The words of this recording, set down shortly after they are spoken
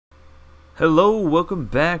Hello, welcome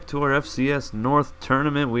back to our FCS North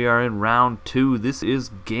tournament. We are in round 2. This is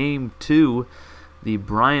game 2. The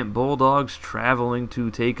Bryant Bulldogs traveling to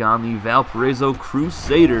take on the Valparaiso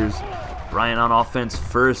Crusaders. Bryant on offense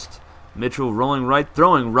first. Mitchell rolling right,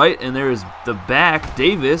 throwing right, and there is the back.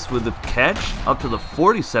 Davis with the catch up to the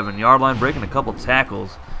 47-yard line, breaking a couple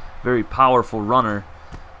tackles. Very powerful runner,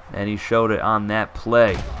 and he showed it on that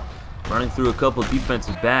play. Running through a couple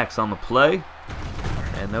defensive backs on the play.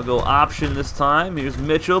 And they'll go option this time. Here's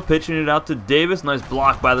Mitchell pitching it out to Davis. Nice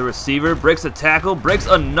block by the receiver. Breaks a tackle, breaks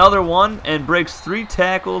another one, and breaks 3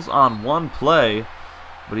 tackles on one play.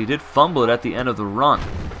 But he did fumble it at the end of the run.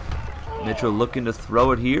 Mitchell looking to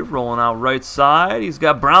throw it here, rolling out right side. He's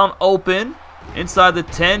got Brown open. Inside the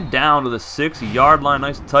 10, down to the 6-yard line.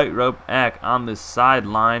 Nice tightrope act on this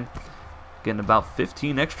sideline. Getting about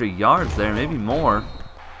 15 extra yards there, maybe more.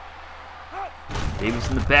 Davis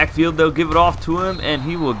in the backfield, they'll give it off to him, and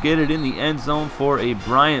he will get it in the end zone for a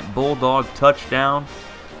Bryant Bulldog touchdown.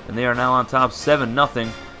 And they are now on top 7-0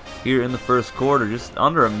 here in the first quarter. Just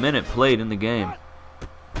under a minute played in the game.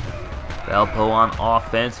 Valpo on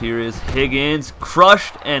offense. Here is Higgins,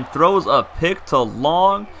 crushed and throws a pick to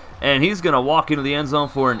Long, and he's going to walk into the end zone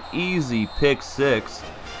for an easy pick 6.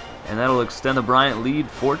 And that'll extend the Bryant lead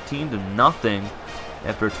 14-0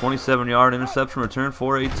 after a 27-yard interception return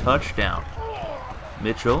for a touchdown.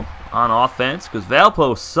 Mitchell on offense, because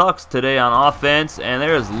Valpo sucks today on offense, and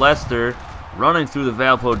there's Lester running through the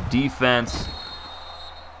Valpo defense.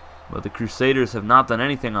 But the Crusaders have not done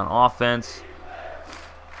anything on offense.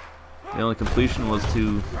 The only completion was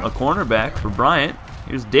to a cornerback for Bryant.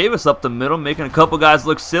 Here's Davis up the middle, making a couple guys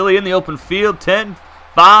look silly in the open field. 10-5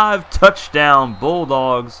 touchdown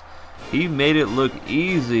Bulldogs. He made it look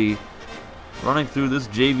easy running through this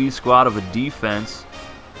JV squad of a defense.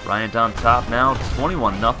 Bryant on top now,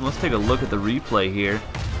 21-0. Let's take a look at the replay here.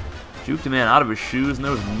 Juked a man out of his shoes, and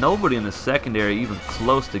there was nobody in the secondary even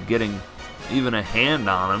close to getting even a hand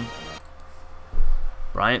on him.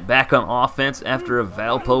 Bryant back on offense after a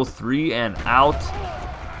Valpo 3 and out.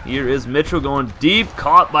 Here is Mitchell going deep,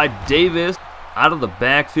 caught by Davis out of the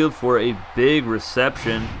backfield for a big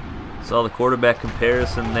reception. Saw the quarterback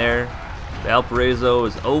comparison there. Valparaiso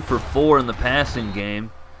is 0 for 4 in the passing game.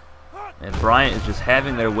 And Bryant is just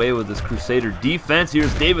having their way with this Crusader defense.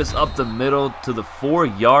 Here's Davis up the middle to the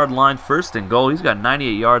 4-yard line. First and goal. He's got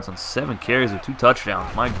 98 yards on 7 carries with 2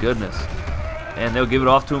 touchdowns. My goodness. And they'll give it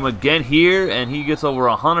off to him again here. And he gets over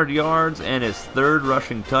 100 yards and his 3rd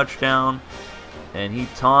rushing touchdown. And he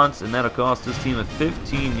taunts, and that'll cost his team a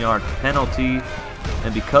 15-yard penalty.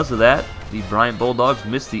 And because of that, the Bryant Bulldogs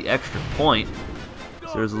missed the extra point.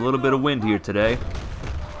 So there's a little bit of wind here today.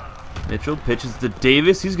 Mitchell pitches to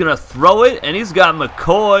Davis. He's going to throw it, and he's got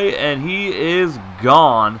McCoy, and he is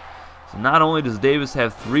gone. So not only does Davis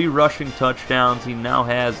have 3 rushing touchdowns, he now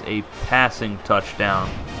has a passing touchdown.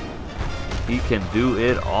 He can do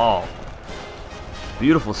it all.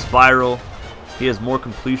 Beautiful spiral. He has more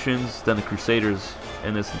completions than the Crusaders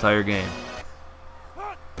in this entire game.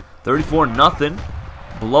 34-0.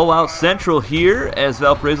 Blowout Central here as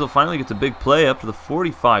Valparaiso finally gets a big play up to the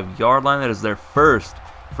 45-yard line. That is their first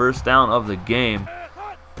down of the game.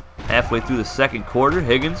 Halfway through the second quarter,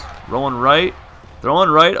 Higgins rolling right, throwing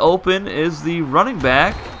right. Open is the running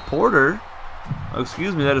back, Porter. Oh,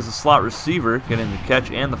 excuse me, that is the slot receiver getting the catch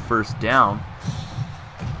and the first down.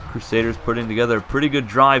 Crusaders putting together a pretty good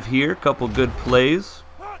drive here. Couple good plays.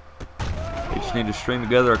 They just need to string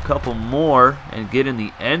together a couple more and get in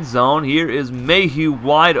the end zone. Here is Mayhew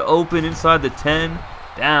wide open inside the 10,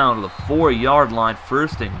 down to the 4-yard line.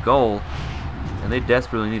 First and goal. And they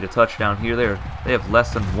desperately need a touchdown here. They have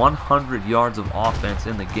less than 100 yards of offense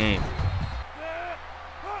in the game.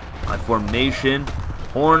 High formation.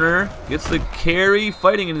 Horner gets the carry,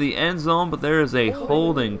 fighting into the end zone, but there is a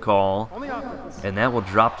holding call. And that will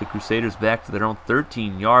drop the Crusaders back to their own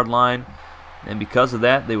 13-yard line. And because of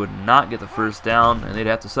that, they would not get the first down, and they'd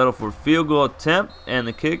have to settle for a field goal attempt. And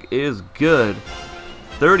the kick is good.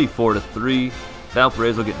 34-3.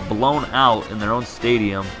 Valparaiso get blown out in their own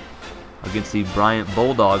stadium against the Bryant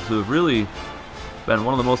Bulldogs, who have really been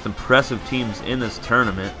one of the most impressive teams in this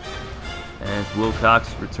tournament. As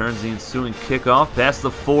Wilcox returns the ensuing kickoff past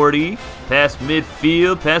the 40, past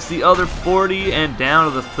midfield, past the other 40, and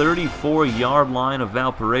down to the 34-yard line of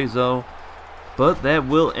Valparaiso. But that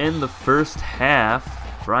will end the first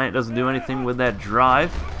half. Bryant doesn't do anything with that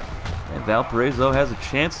drive. And Valparaiso has a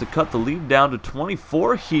chance to cut the lead down to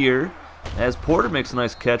 24 here, as Porter makes a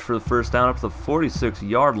nice catch for the first down up to the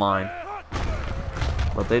 46-yard line.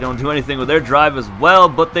 But they don't do anything with their drive as well,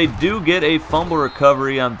 but they do get a fumble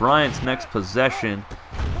recovery on Bryant's next possession.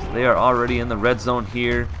 So they are already in the red zone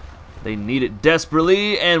here. They need it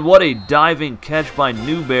desperately, and what a diving catch by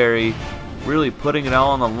Newberry. Really putting it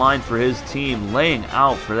all on the line for his team, laying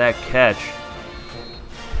out for that catch.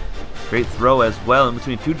 Great throw as well in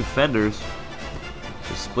between two defenders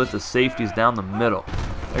to split the safeties down the middle.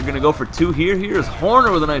 They're going to go for two here. Here's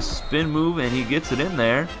Horner with a nice spin move, and he gets it in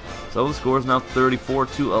there. So the score is now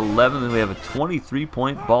 34-11, and we have a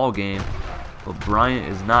 23-point ball game. But Bryant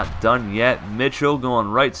is not done yet. Mitchell going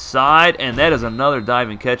right side, and that is another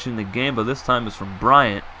diving catch in the game, but this time it's from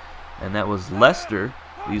Bryant, and that was Lester,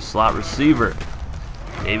 the slot receiver.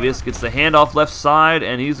 Davis gets the handoff left side,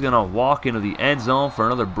 and he's going to walk into the end zone for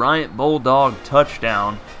another Bryant Bulldog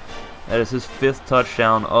touchdown. That is his 5th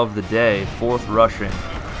touchdown of the day, 4th rushing.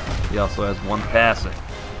 He also has 1 passing.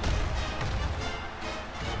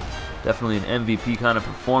 Definitely an MVP kind of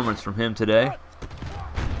performance from him today.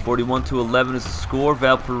 41-11 is the score.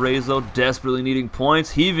 Valparaiso desperately needing points.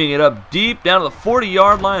 Heaving it up deep down to the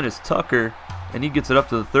 40-yard line is Tucker, and he gets it up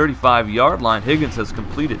to the 35-yard line. Higgins has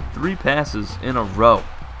completed 3 passes in a row.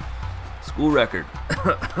 School record.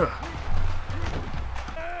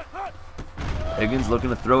 Higgins looking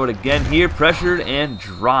to throw it again here. Pressured and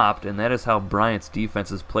dropped, and that is how Bryant's defense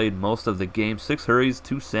has played most of the game. 6 hurries,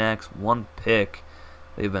 2 sacks, 1 pick.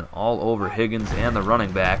 They've been all over Higgins and the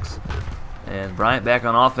running backs. And Bryant back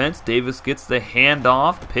on offense. Davis gets the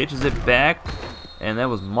handoff, pitches it back, and that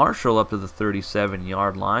was Marshall up to the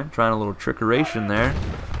 37-yard line. Trying a little trickeration there.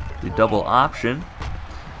 The double option.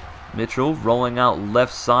 Mitchell rolling out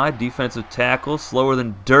left side. Defensive tackle, slower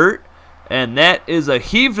than dirt. And that is a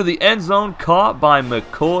heave to the end zone, caught by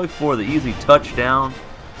McCoy for the easy touchdown.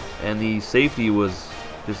 And the safety was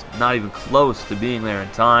just not even close to being there in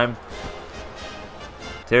time.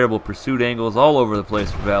 Terrible pursuit angles all over the place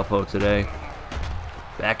for Valpo today.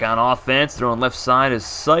 Back on offense, throwing left side is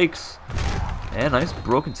Sykes. And nice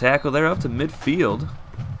broken tackle there up to midfield.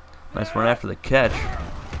 Nice run after the catch.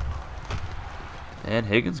 And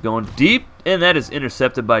Higgins going deep, and that is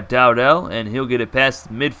intercepted by Dowdell, and he'll get it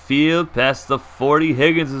past midfield, past the 40.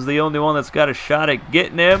 Higgins is the only one that's got a shot at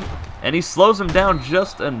getting him, and he slows him down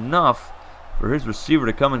just enough for his receiver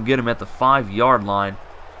to come and get him at the 5-yard line.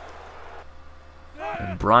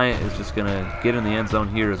 And Bryant is just going to get in the end zone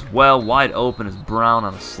here as well. Wide open is Brown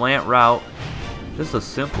on a slant route. Just a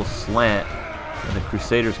simple slant, and the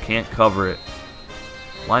Crusaders can't cover it.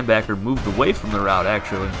 Linebacker moved away from the route,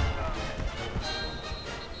 actually.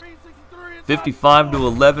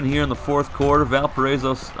 55-11 here in the 4th quarter.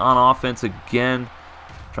 Valparaiso on offense again,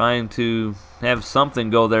 trying to have something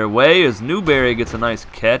go their way as Newberry gets a nice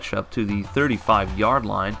catch up to the 35-yard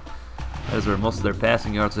line. That is where most of their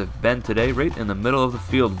passing yards have been today, right in the middle of the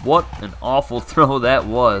field. What an awful throw that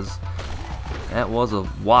was. That was a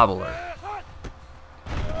wobbler.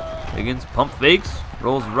 Higgins pump fakes,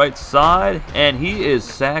 rolls right side, and he is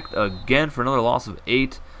sacked again for another loss of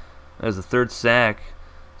 8. That is the 3rd sack.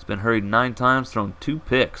 He's been hurried 9 times, thrown 2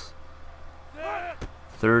 picks.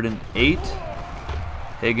 3rd and 8.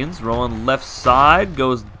 Higgins rolling left side,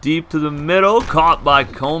 goes deep to the middle, caught by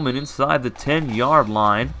Coleman inside the 10-yard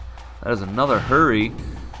line. That is another hurry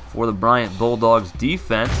for the Bryant Bulldogs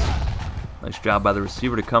defense. Nice job by the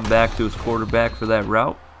receiver to come back to his quarterback for that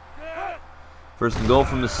route. 1st and goal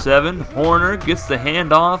from the 7. Horner gets the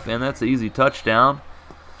handoff, and that's an easy touchdown.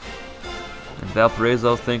 And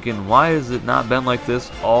Valparaiso thinking, why has it not been like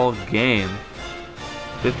this all game?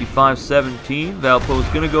 55-17. Valpo's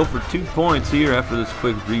going to go for 2 points here after this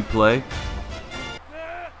quick replay.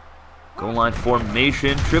 Goal line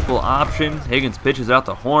formation, triple option. Higgins pitches out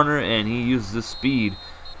to Horner, and he uses his speed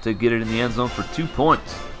to get it in the end zone for 2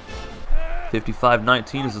 points.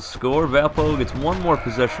 55-19 is the score. Valpo gets 1 more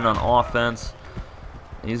possession on offense.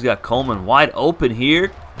 He's got Coleman wide open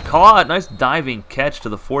here. Caught. Nice diving catch to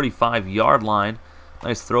the 45-yard line.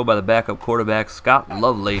 Nice throw by the backup quarterback, Scott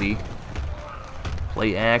Lovelady.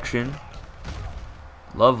 Play action.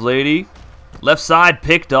 Lovelady. Left side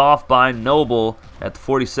picked off by Noble at the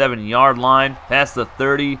 47-yard line. Past the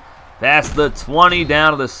 30. Past the 20.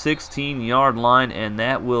 Down to the 16-yard line. And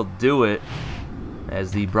that will do it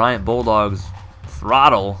as the Bryant Bulldogs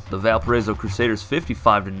throttle the Valparaiso Crusaders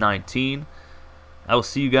 55-19. I will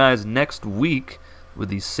see you guys next week with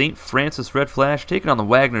the St. Francis Red Flash taking on the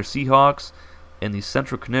Wagner Seahawks and the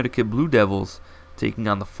Central Connecticut Blue Devils taking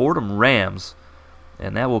on the Fordham Rams.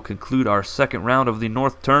 And that will conclude our 2nd round of the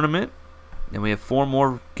North Tournament. And we have 4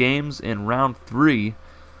 more games in round 3.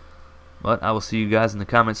 But I will see you guys in the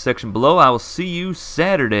comments section below. I will see you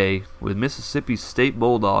Saturday with Mississippi State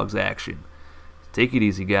Bulldogs action. Take it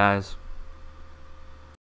easy, guys.